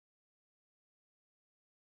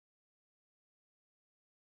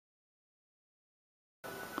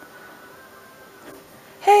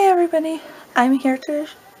everybody, I'm here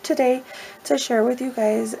today to share with you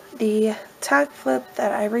guys the tag flip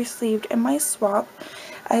that I received in my swap.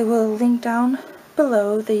 I will link down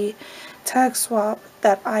below the tag swap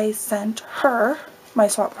that I sent her, my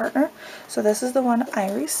swap partner. So this is the one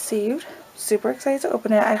I received. Super excited to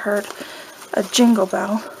open it. I heard a jingle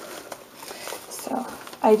bell. So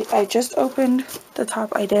I just opened the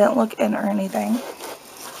top. I didn't look in or anything.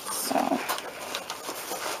 So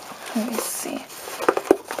let me see.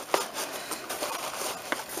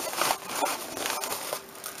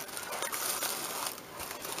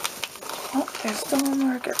 Oh, there's still one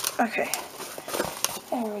more. Okay.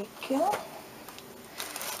 There we go.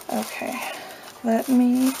 Okay. Let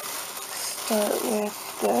me start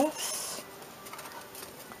with this.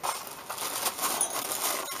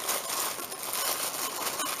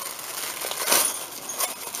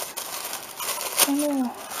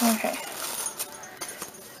 Oh, okay.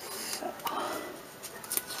 So,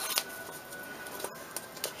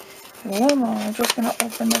 I'm just going to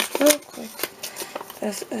open this real quick.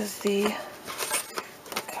 This is the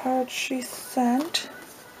card she sent.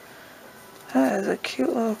 That is a cute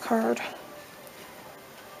little card.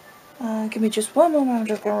 Give me just one moment. I'm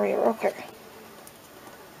just going to read it real quick.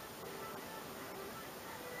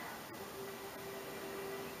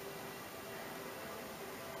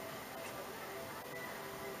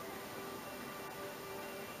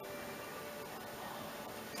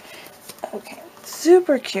 Okay,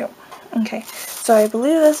 super cute. Okay, so I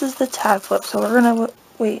believe this is the tag flip, so we're gonna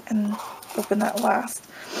wait and open that last.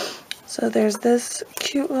 So there's this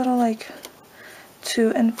cute little like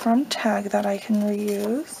to and from tag that I can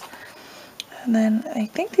reuse, and then I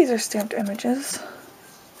think these are stamped images.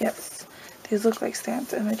 Yes, these look like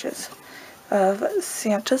stamped images of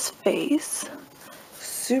Santa's face.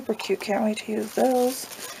 Super cute, can't wait to use those.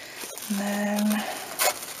 And then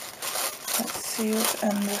let's see what's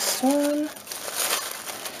in this one.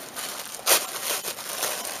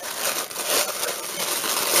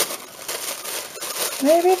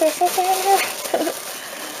 Maybe there's something in here.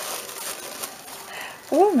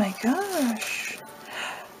 Oh my gosh.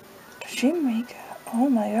 She make, oh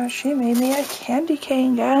my gosh, she made me a candy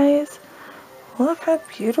cane, guys. Look how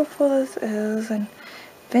beautiful this is, and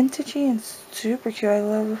vintagey and super cute. I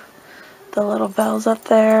love the little bells up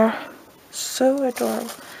there. So adorable.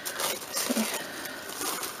 Let's see.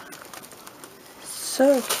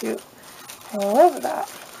 So cute. I love that.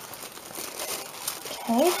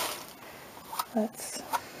 Okay.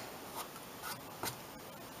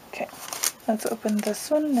 Let's open this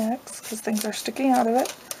one next, because things are sticking out of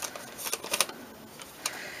it.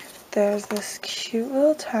 There's this cute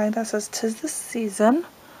little tag that says "'Tis the Season."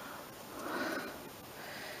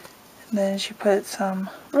 And then she put some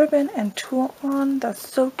ribbon and tulle on. That's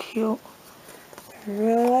so cute. I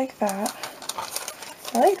really like that.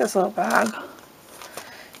 I like this little bag.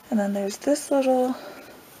 And then there's this little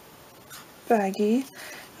baggie.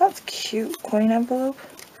 That's cute. Coin envelope.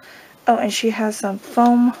 Oh, and she has some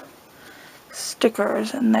foam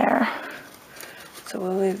stickers in there. So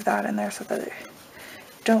we'll leave that in there so that they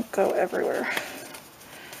don't go everywhere.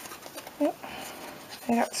 Oh,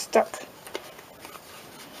 I got stuck.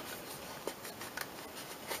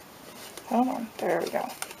 Come on, there we go.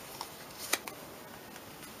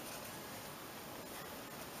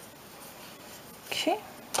 Okay.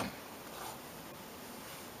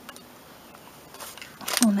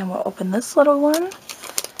 And then we'll open this little one.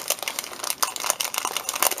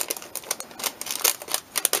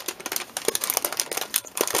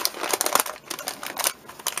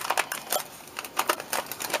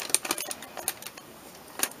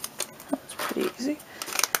 That's pretty easy.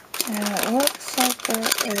 And it looks like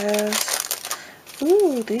there is,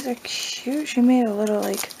 ooh, these are cute. She made a little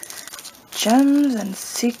like gems and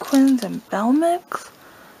sequins and bell mix.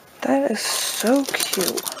 That is so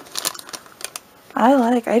cute.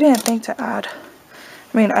 I didn't think to add,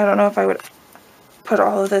 I mean, I don't know if I would put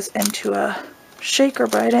all of this into a shaker,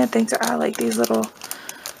 but I didn't think to add like these little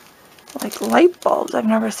like light bulbs. I've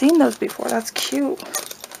never seen those before. That's cute.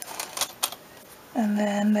 And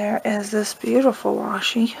then there is this beautiful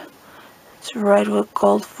washi. It's red with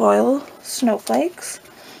gold foil snowflakes.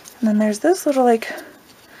 And then there's this little like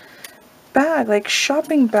bag, like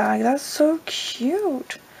shopping bag. That's so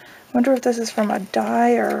cute. I wonder if this is from a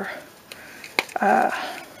die or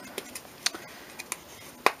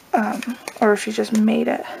if she just made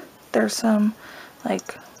it. There's some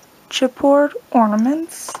like chipboard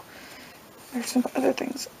ornaments. There's some other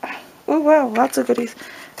things. Oh wow, lots of goodies.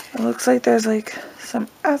 It looks like there's like some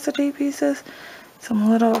acetate pieces, some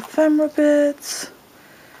little ephemera bits,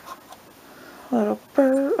 little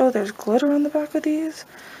bird. Oh, there's glitter on the back of these.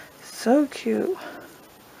 So cute.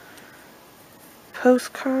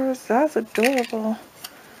 postcards. That's adorable.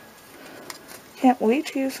 Can't wait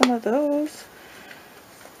to use some of those.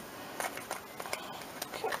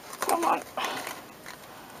 Okay, come on.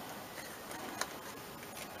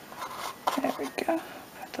 There we go.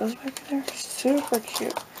 Put those back in there. Super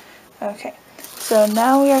cute. Okay, so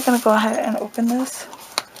now we are going to go ahead and open this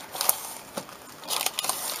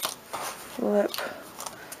flip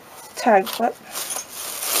tag flip.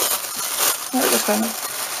 We're just going to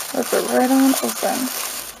flip it right on open.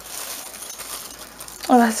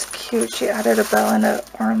 Oh, that's cute. She added a bell and an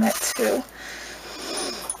ornament too.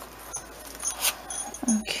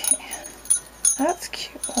 Okay, that's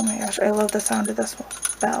cute. Oh my gosh, I love the sound of this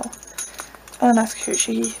bell. Oh, and that's cute.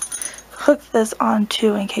 She hooked this on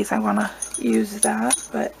too in case I want to use that,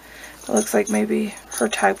 but it looks like maybe her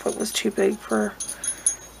tag flip was too big for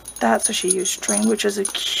that, so she used string, which is a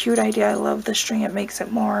cute idea. I love the string. It makes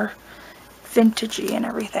it more vintagey and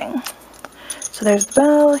everything. So there's the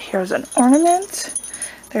bell. Here's an ornament.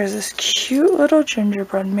 There's this cute little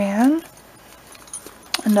gingerbread man.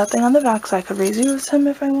 And nothing on the back, so I could reuse him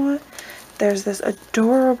if I want. There's this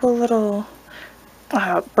adorable little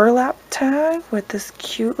burlap tag with this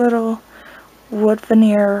cute little wood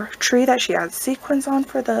veneer tree that she adds sequins on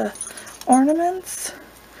for the ornaments.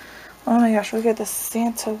 Oh my gosh, look at the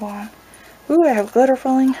Santa one. Ooh, I have glitter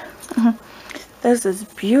falling. This is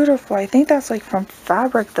beautiful. I think that's like from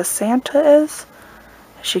fabric, the Santa is.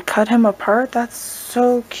 She cut him apart. That's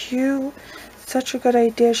so cute. Such a good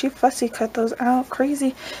idea. She fussy cut those out.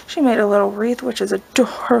 Crazy. She made a little wreath, which is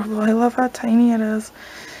adorable. I love how tiny it is.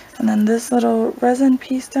 And then this little resin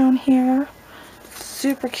piece down here.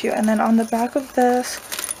 Super cute. And then on the back of this,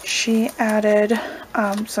 she added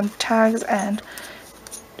some tags and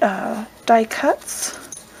die cuts.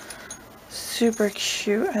 Super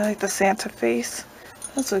cute. I like the Santa face.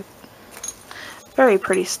 That's a very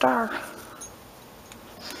pretty star.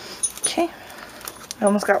 Okay. I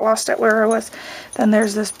almost got lost at where I was. Then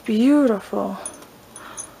there's this beautiful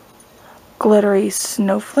glittery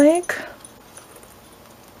snowflake.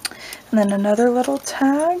 And then another little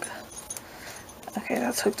tag. Okay,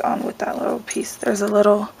 that's hooked on with that little piece. There's a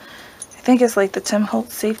little, I think it's like the Tim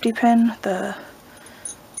Holtz safety pin. The,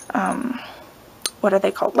 what are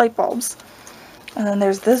they called? Light bulbs. And then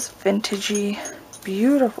there's this vintagey,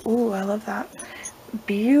 beautiful, ooh, I love that.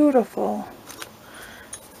 Beautiful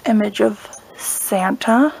image of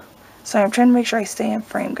Santa. So I'm trying to make sure I stay in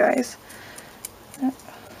frame, guys.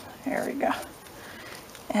 There we go.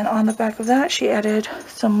 And on the back of that, she added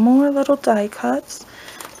some more little die cuts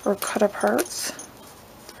or cut aparts.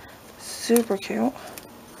 Super cute.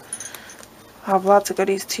 I'll have lots of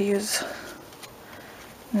goodies to use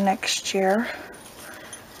next year.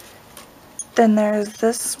 Then there's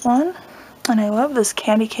this one, and I love this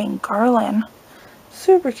candy cane garland.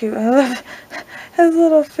 Super cute. I love his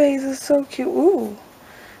little face is so cute. Ooh,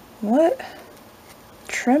 what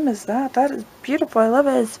trim is that? That is beautiful. I love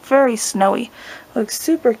it. It's very snowy. Looks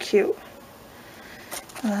super cute.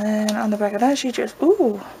 And then on the back of that, she just,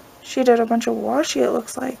 ooh, she did a bunch of washi, it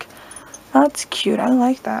looks like. That's cute. I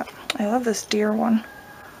like that. I love this deer one.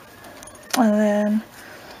 And then,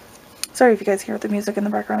 sorry if you guys hear the music in the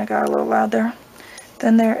background. I got a little loud there.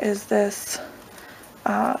 Then there is this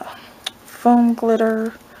foam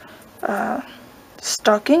glitter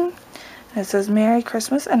stocking. And it says Merry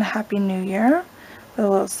Christmas and Happy New Year. With a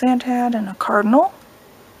little Santa hat and a cardinal.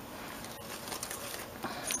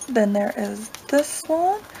 Then there is this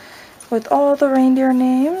one with all the reindeer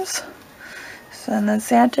names. So, and then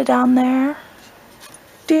Santa down there.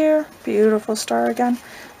 Deer. Beautiful star again.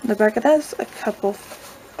 On the back of this, a couple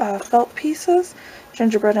felt pieces.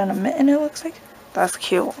 Gingerbread and a mitten, it looks like. That's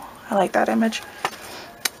cute. I like that image.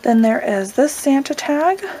 Then there is this Santa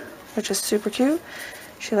tag, which is super cute.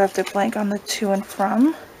 She left it blank on the to and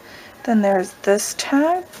from. Then there's this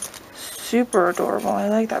tag. Super adorable. I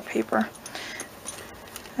like that paper.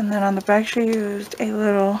 And then on the back she used a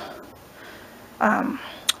little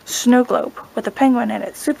snow globe with a penguin in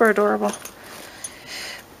it. Super adorable.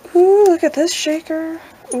 Ooh, look at this shaker.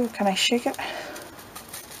 Ooh, can I shake it?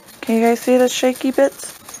 Can you guys see the shaky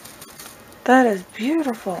bits? That is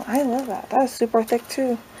beautiful. I love that. That is super thick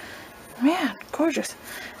too. Man, gorgeous.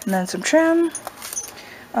 And then some trim.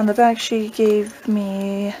 On the back she gave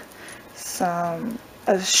me some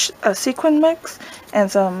a sequin mix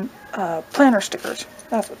and some planner stickers.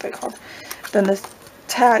 That's what they're called. Then this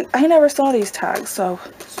tag, I never saw these tags, so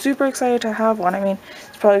super excited to have one. I mean,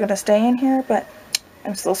 it's probably going to stay in here, but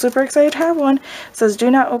I'm still super excited to have one. It says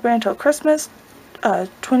do not open until Christmas,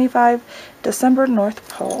 25 December, North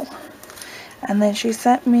Pole. And then she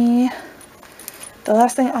sent me The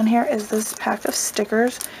last thing on here is this pack of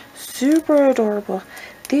stickers. Super adorable.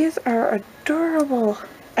 These are adorable.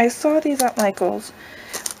 I saw these at Michael's,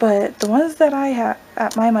 but the ones that I had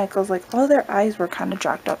at my Michael's, like, all their eyes were kind of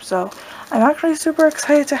jacked up. So I'm actually super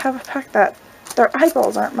excited to have a pack that their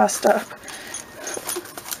eyeballs aren't messed up.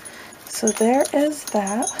 So there is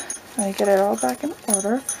that. Let me get it all back in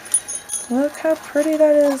order. Look how pretty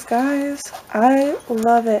that is, guys. I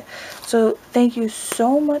love it. So thank you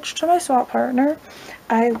so much to my swap partner.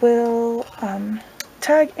 I will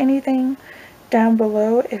tag anything down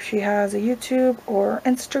below if she has a YouTube or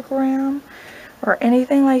Instagram or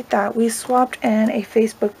anything like that. We swapped in a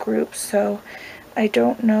Facebook group, so I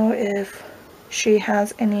don't know if she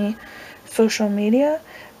has any social media.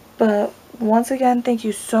 But once again, thank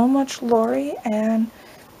you so much, Lori, and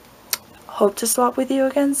hope to swap with you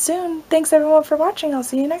again soon. Thanks everyone for watching. I'll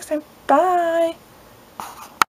see you next time. Bye!